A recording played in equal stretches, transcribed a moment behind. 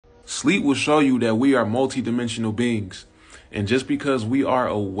Sleep will show you that we are multidimensional beings. And just because we are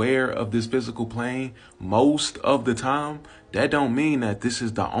aware of this physical plane most of the time, that don't mean that this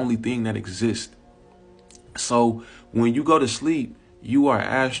is the only thing that exists. So when you go to sleep, you are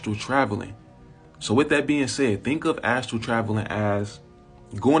astral traveling. So with that being said, think of astral traveling as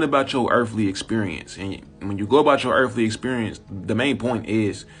going about your earthly experience. And when you go about your earthly experience, the main point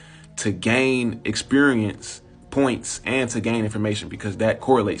is to gain experience points and to gain information, because that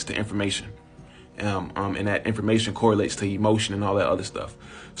correlates to information. And that information correlates to emotion and all that other stuff.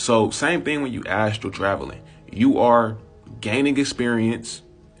 So same thing when you astral traveling, you are gaining experience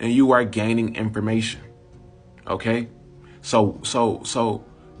and you are gaining information. Okay. So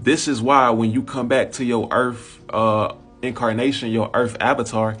this is why when you come back to your earth, incarnation, your earth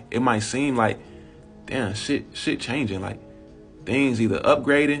avatar, it might seem like, damn, shit changing. Like things either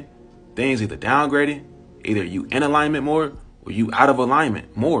upgrading, things either downgrading, either you in alignment more or you out of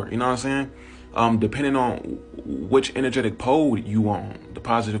alignment more. You know what I'm saying? Depending on which energetic pole you on, the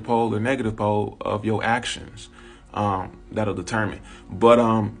positive pole or negative pole of your actions, that'll determine.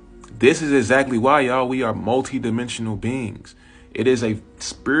 But this is exactly why, y'all, we are multidimensional beings. It is a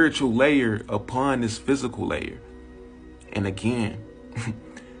spiritual layer upon this physical layer. And again,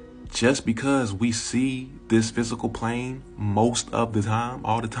 just because we see this physical plane most of the time,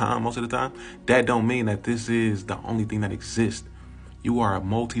 all the time, most of the time, that don't mean that this is the only thing that exists. You are a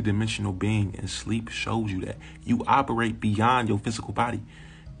multidimensional being, and sleep shows you that. You operate beyond your physical body.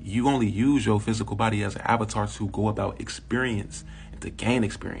 You only use your physical body as an avatar to go about experience and to gain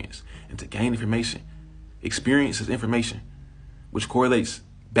experience and to gain information. Experience is information, which correlates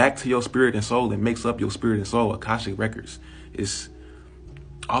back to your spirit and soul and makes up your spirit and soul. Akashic records is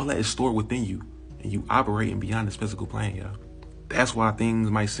all that is stored within you, and you operating beyond this physical plane, y'all. That's why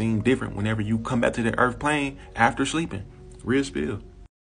things might seem different whenever you come back to the earth plane after sleeping. Real spill.